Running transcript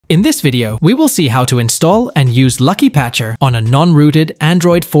In this video, we will see how to install and use Lucky Patcher on a non-rooted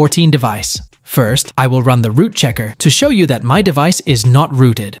Android 14 device. First, I will run the root checker to show you that my device is not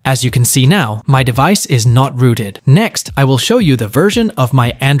rooted. As you can see now, my device is not rooted. Next, I will show you the version of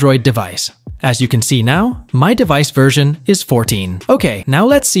my Android device. As you can see now, my device version is 14. Okay, now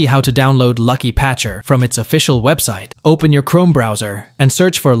let's see how to download Lucky Patcher from its official website. Open your Chrome browser and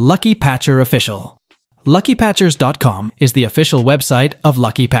search for Lucky Patcher Official. LuckyPatchers.com is the official website of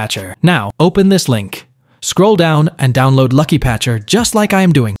Lucky Patcher. Now, open this link. Scroll down and download Lucky Patcher just like I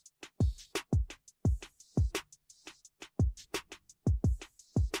am doing.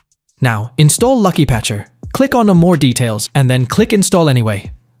 Now, install Lucky Patcher. Click on More Details and then click Install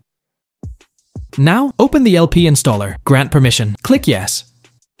Anyway. Now, open the LP installer. Grant permission. Click Yes.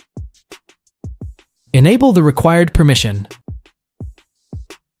 Enable the required permission.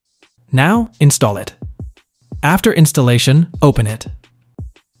 Now, install it. After installation, open it.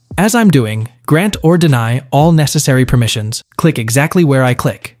 As I'm doing, grant or deny all necessary permissions. Click exactly where I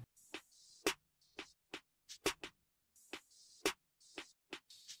click.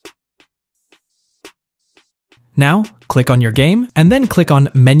 Now, click on your game and then click on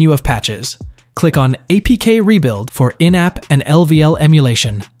Menu of Patches. Click on APK Rebuild for in-app and LVL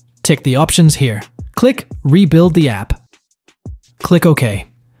emulation. Tick the options here. Click Rebuild the app. Click OK.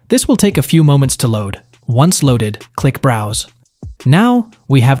 This will take a few moments to load. Once loaded, click Browse. Now,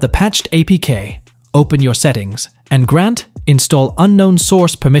 we have the patched APK. Open your settings and grant Install Unknown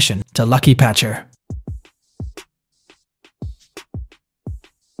Source permission to Lucky Patcher.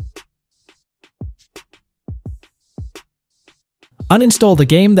 Uninstall the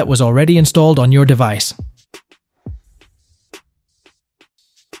game that was already installed on your device.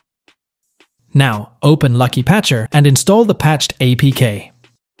 Now, open Lucky Patcher and install the patched APK.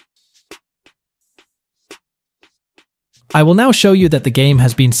 I will now show you that the game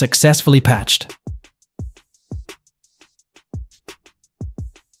has been successfully patched.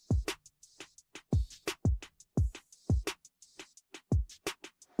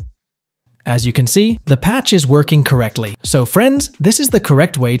 As you can see, the patch is working correctly. So friends, this is the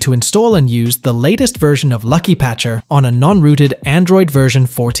correct way to install and use the latest version of Lucky Patcher on a non-rooted Android version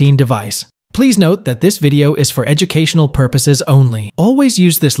 14 device. Please note that this video is for educational purposes only. Always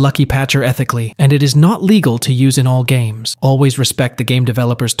use this Lucky Patcher ethically, and it is not legal to use in all games. Always respect the game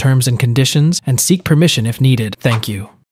developer's terms and conditions and seek permission if needed. Thank you.